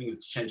Church of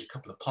England to change a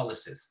couple of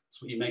policies.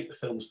 That's what you make the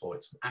films for.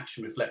 It's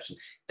action reflection.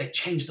 They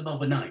changed them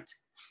overnight.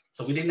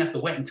 So we didn't have to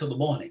wait until the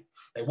morning.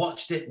 They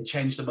watched it and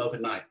changed them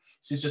overnight.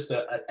 This is just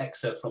an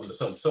excerpt from the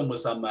film. The film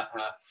was, I'm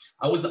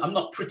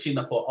not pretty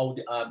enough or old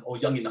or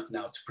young enough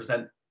now to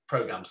present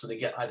programs, so they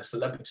get either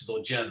celebrities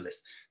or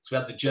journalists. So we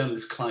have the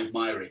journalist Clive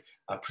Myrie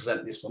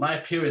present this one. I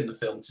appear in the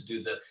film to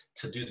do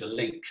the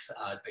links,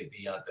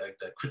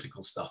 the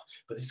critical stuff.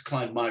 But this is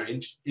Clive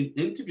Myrie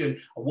interviewing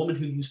a woman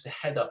who used to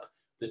head up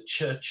the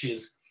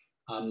church's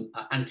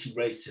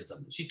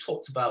anti-racism. She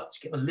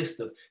gave a list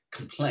of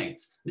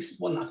complaints. This is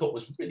one I thought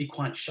was really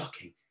quite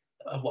shocking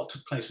of what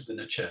took place within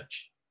the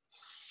church.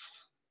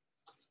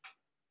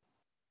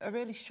 A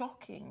really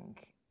shocking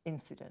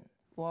incident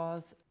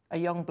was a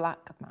young Black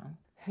man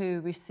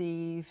who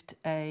received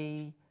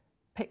a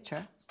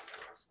picture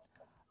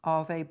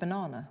of a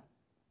banana,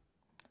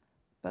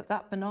 but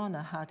that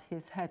banana had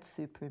his head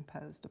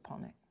superimposed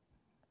upon it,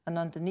 and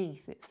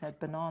underneath it said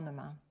 "Banana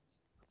Man."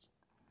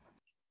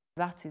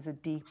 That is a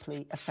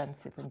deeply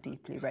offensive and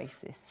deeply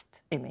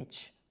racist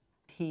image.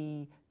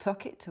 He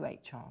took it to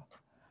HR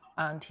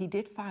and he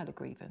did file a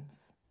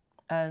grievance,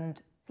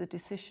 and the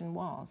decision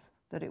was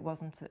that it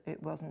wasn't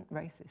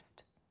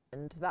racist.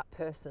 And that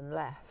person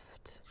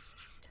left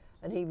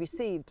and he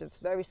received a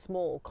very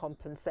small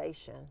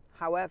compensation.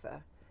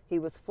 However, he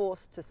was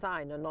forced to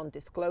sign a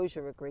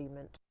non-disclosure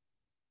agreement.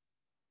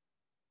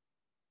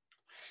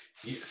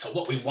 So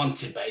what we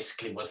wanted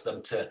basically was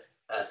them to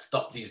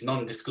stop these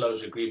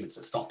non-disclosure agreements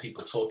and stop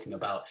people talking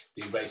about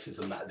the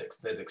racism that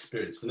they'd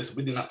experienced. And listen,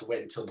 we didn't have to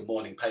wait until the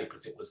morning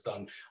papers. It was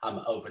done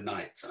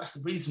overnight. So that's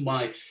the reason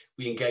why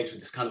we engage with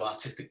this kind of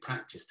artistic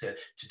practice, to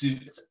do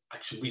this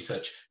action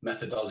research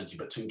methodology,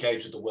 but to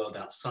engage with the world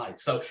outside.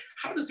 So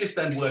how does this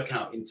then work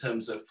out in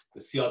terms of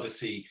the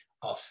theodicy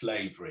of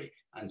slavery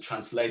and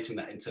translating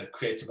that into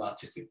creative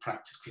artistic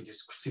practice,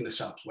 Christina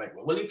Sharp's way?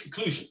 Well, in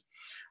conclusion,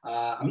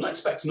 I'm not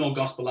expecting all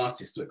gospel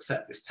artists to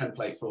accept this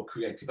template for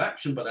creative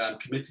action, but I am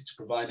committed to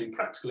providing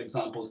practical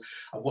examples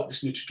of what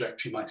this new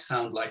trajectory might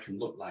sound like and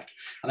look like.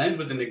 And I end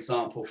with an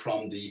example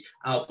from the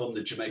album,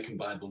 the Jamaican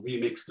Bible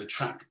Remix, the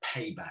track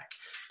Payback.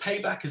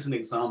 Payback is an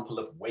example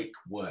of wake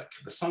work.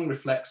 The song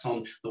reflects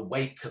on the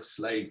wake of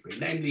slavery,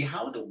 namely,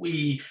 how do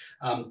we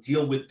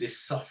deal with this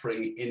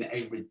suffering in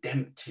a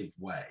redemptive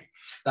way?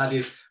 That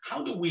is,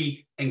 how do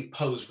we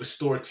impose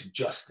restorative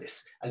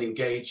justice and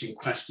engage in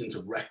questions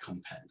of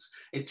recompense?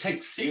 It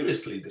takes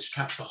seriously this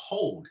track to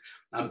hold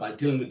by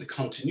dealing with the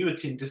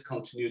continuity and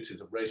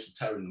discontinuities of racial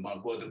terror in the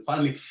modern world. And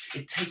finally,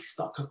 it takes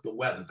stock of the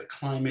weather, the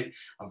climate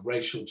of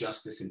racial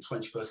justice in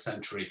 21st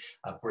century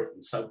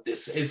Britain. So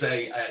this is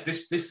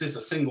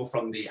a single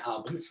from the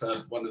album. It's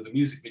one of the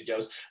music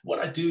videos. What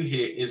I do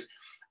here is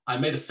I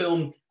made a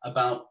film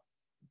about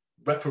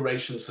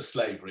reparations for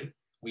slavery.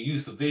 We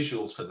use the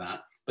visuals for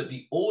that, but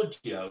the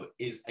audio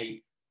is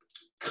a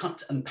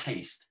cut and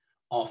paste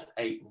of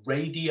a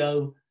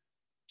radio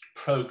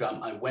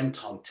program I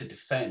went on to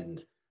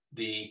defend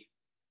the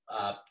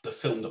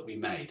film that we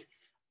made.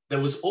 There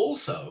was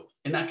also,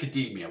 in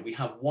academia, we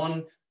have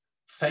one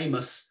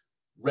famous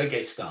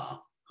reggae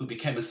star who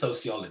became a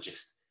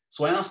sociologist.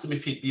 So I asked him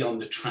if he'd be on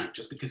the track,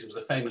 just because he was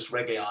a famous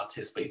reggae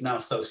artist, but he's now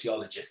a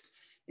sociologist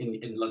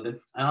in London.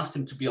 I asked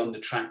him to be on the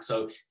track,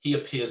 so he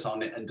appears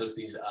on it and does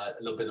these a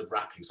little bit of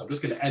rapping. So I'm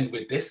just going to end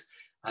with this,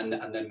 and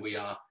then we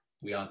are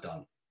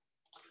done.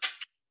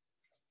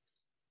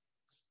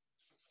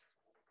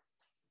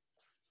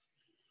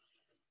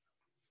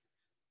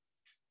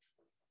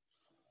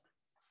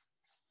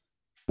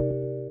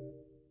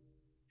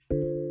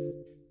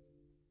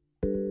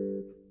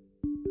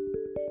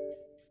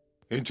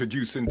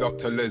 Introducing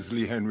Dr.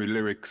 Leslie Henry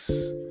lyrics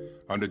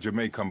on the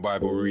Jamaican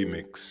Bible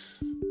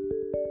remix.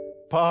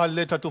 Paul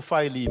letter to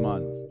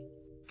Philemon.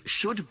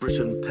 Should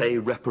Britain pay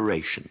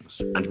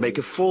reparations and make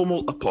a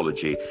formal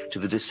apology to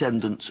the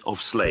descendants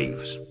of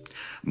slaves?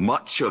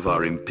 Much of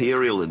our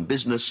imperial and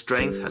business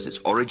strength has its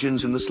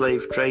origins in the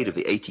slave trade of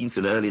the 18th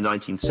and early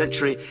 19th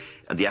century,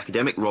 and the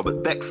academic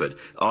Robert Beckford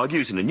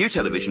argues in a new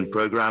television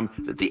programme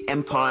that the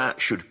empire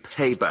should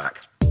pay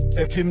back.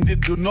 If him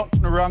did do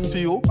nothing wrong to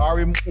you, or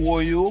him owe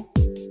you,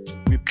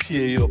 we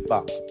pay you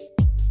back.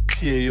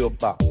 Pay you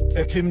back.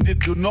 If him did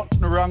do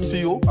nothing wrong to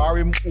you, or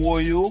him owe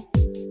you,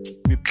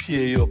 we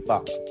pay you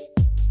back.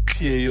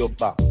 Pay you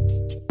back.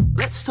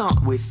 Let's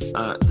start with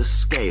the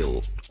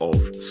scale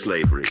of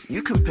slavery.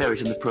 You compare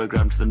it in the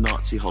programme to the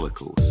Nazi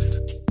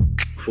Holocaust.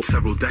 For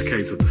several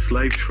decades of the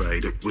slave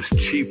trade, it was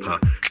cheaper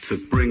to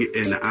bring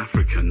in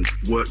Africans,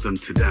 work them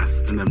to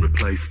death, and then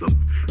replace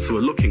them. So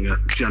we're looking at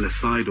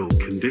genocidal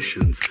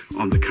conditions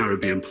on the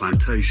Caribbean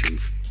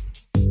plantations.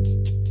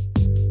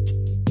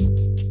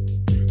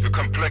 The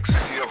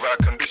complexity of our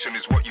condition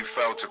is what you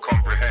fail to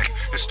comprehend.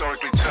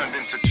 Historically turned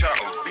into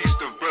chattels, beast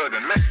of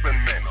burden, less than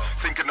men.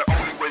 Thinking the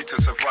only way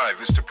to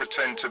survive is to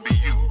pretend to be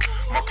you.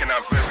 Mocking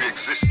our very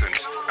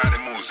existence,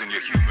 animals in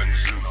your human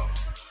zoo.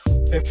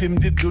 If him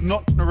did do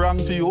nothing wrong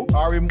to you,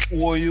 or him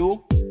owe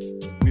you,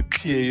 we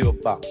pay you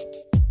back.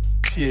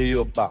 Pay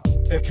you back.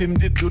 If him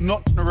did do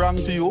nothing wrong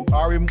to you,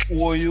 or him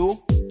owe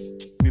you,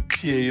 we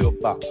pay you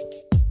back.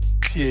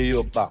 Pay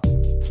you back.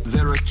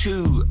 There are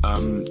two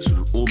sort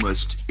of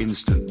almost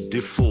instant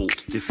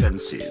default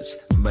defences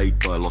made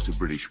by a lot of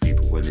British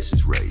people when this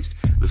is raised.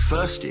 The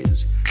first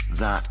is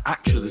that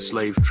actually the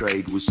slave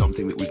trade was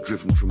something that was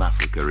driven from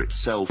Africa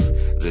itself,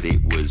 that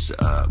it was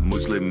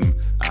Muslim,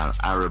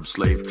 Arab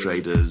slave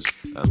traders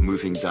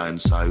moving down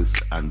south,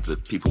 and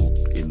that people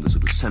in the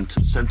sort of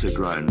centre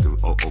ground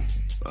of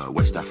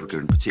West Africa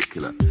in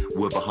particular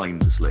were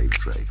behind the slave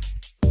trade.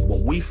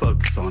 What we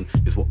focus on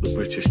is what the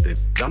British did.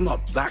 I'm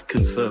not that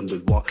concerned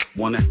with what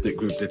one ethnic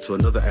group did to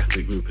another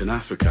ethnic group in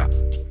Africa.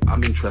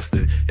 I'm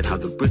interested in how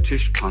the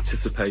British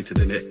participated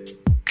in it,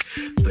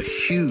 the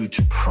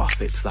huge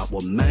profits that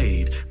were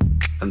made,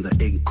 and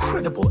the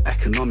incredible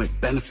economic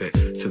benefit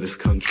to this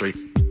country,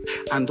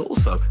 and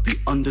also the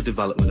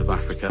underdevelopment of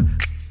Africa,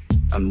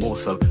 and more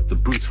so the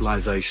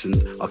brutalization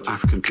of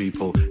African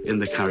people in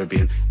the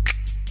Caribbean.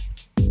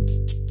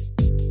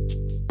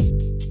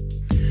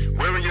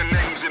 Where are your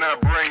names in our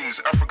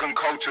brains? African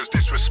culture's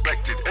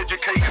disrespected.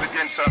 Educated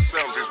against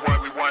ourselves is why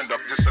we wind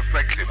up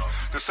disaffected.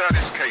 The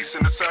saddest case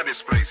in the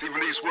saddest place. Even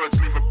these words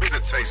leave a bitter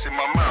taste in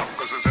my mouth,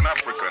 because as an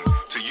African,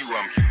 to you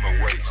I'm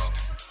human waste.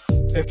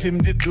 If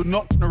him did do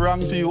nothing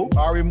wrong to you,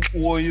 or him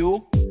owe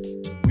you,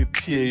 we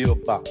pay you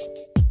back.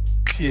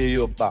 Pay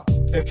you back.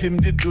 If him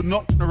did do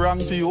nothing wrong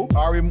to you,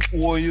 or him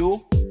owe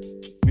you,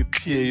 we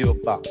pay you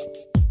back.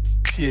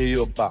 Pay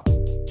you back.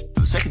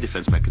 The second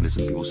defence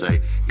mechanism, people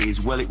say,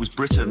 is, well, it was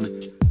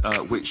Britain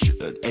which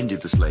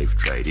ended the slave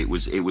trade. It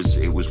was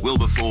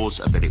Wilberforce,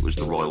 and then it was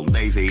the Royal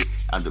Navy,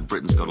 and that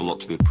Britain's got a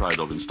lot to be proud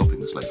of in stopping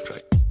the slave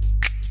trade.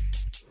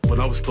 When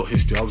I was taught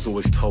history, I was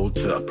always told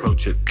to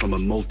approach it from a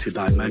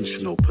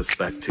multi-dimensional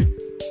perspective,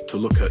 to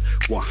look at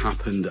what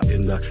happened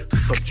in the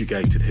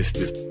subjugated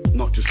histories,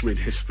 not just read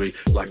history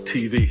like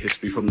TV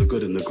history from the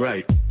good and the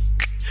great.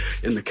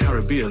 In the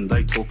Caribbean,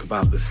 they talk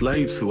about the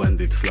slaves who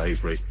ended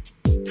slavery.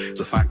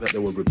 The fact that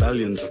there were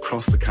rebellions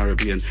across the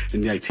Caribbean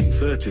in the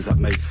 1830s that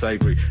made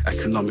slavery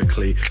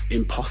economically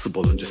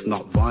impossible and just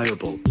not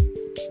viable.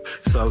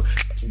 So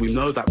we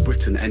know that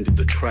Britain ended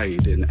the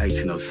trade in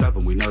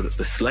 1807. We know that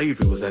the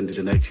slavery was ended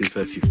in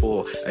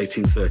 1834,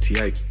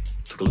 1838.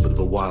 Took a little bit of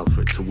a while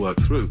for it to work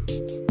through.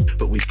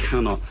 But we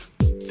cannot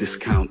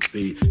discount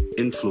the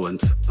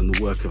influence and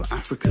the work of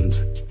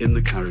Africans in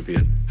the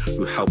Caribbean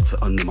who helped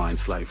to undermine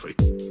slavery.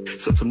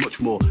 So it's a much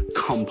more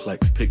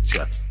complex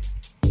picture.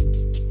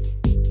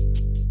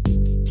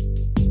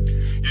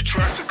 You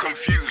tried to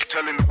confuse,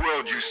 telling the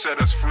world you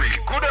set us free.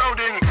 Good old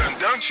England,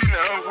 don't you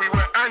know, we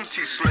were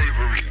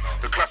anti-slavery.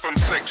 The Clapham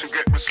sect should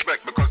get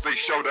respect because they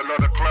showed a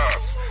lot of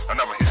class.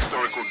 Another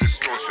historical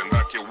distortion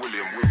like your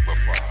William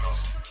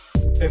Wilberforce.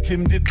 If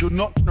him did do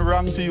nothing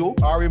wrong to you,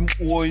 or him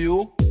owe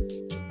you,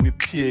 we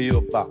pay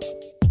you back.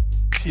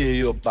 Pay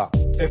you back.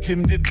 If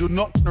him did do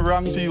nothing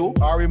wrong to you,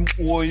 or him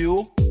owe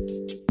you,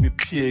 we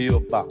pay you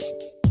back.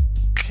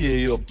 Pay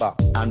you back.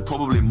 And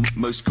probably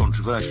most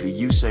controversially,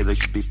 you say there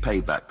should be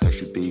payback, there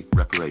should be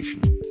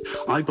reparation.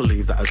 I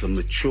believe that as a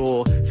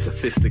mature,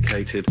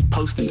 sophisticated,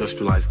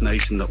 post-industrialized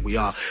nation that we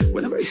are, we're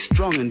in a very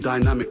strong and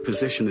dynamic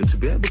position, and to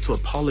be able to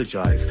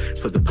apologize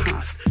for the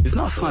past is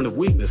not a sign of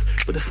weakness,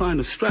 but a sign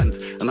of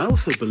strength. And I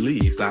also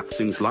believe that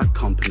things like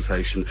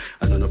compensation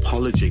and an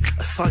apology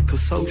are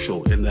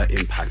psychosocial in their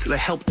impact. They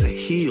help to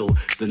heal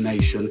the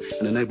nation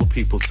and enable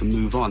people to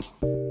move on.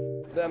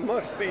 There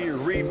must be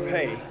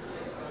repay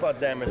for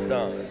damage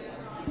done.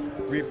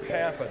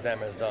 Repair for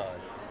damage done.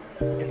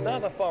 It's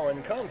not a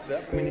foreign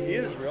concept. I mean,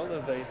 Israel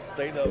is a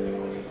state of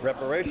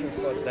reparations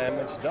for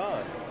damage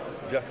done.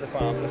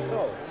 justifiably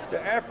so. The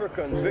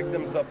Africans,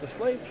 victims of the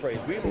slave trade,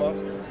 we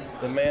must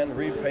demand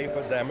repay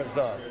for damage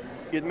done.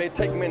 It may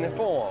take many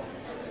forms,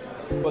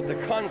 but the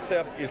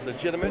concept is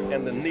legitimate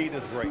and the need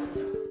is great.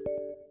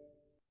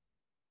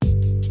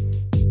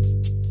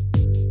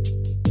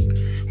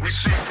 We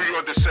see through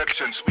your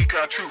deception, speak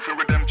our truth in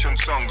redemption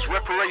songs.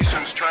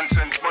 Reparations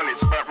transcends money,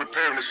 it's about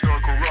repairing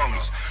historical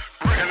wrongs.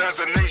 Britain as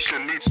a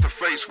nation needs to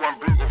face one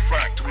brutal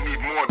fact. We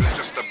need more than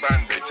just a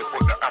band-aid to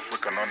put the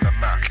African on the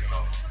map.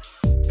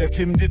 If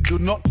him did do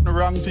nothing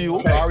wrong to you,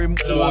 or him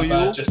owe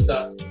you,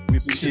 we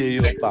pay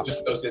you back.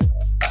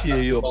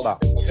 Pay you back.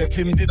 If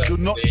him did do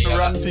nothing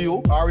wrong to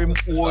you, or him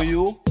owe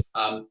you.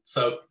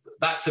 So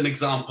that's an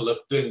example of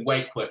doing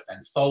wake work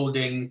and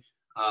folding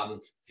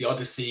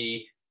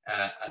theodicy,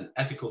 an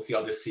ethical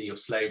theodicy of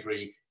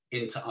slavery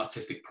into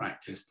artistic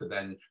practice to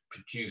then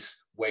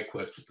produce wake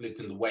works which lived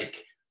in the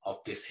wake of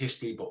this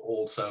history, but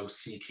also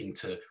seeking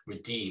to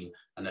redeem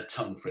and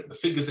atone for it. The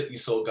figures that you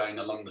saw going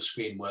along the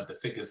screen were the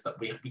figures that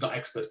we got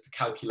experts to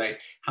calculate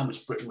how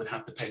much Britain would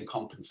have to pay in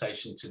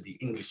compensation to the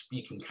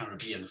English-speaking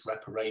Caribbean as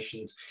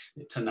reparations.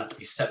 It turned out to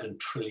be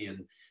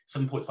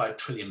 7.5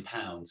 trillion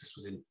pounds. This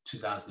was in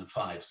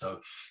 2005. So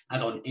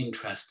add on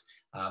interest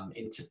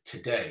into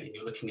today, and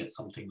you're looking at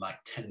something like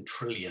 10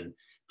 trillion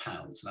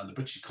pounds. Now the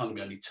British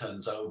economy only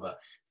turns over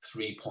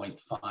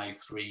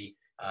 3.53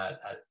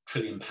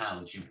 trillion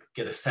pounds. You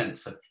get a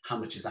sense of how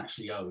much is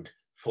actually owed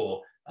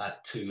for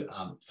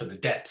the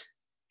debt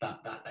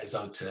that is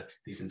owed to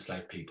these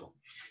enslaved people.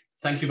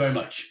 Thank you very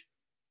much.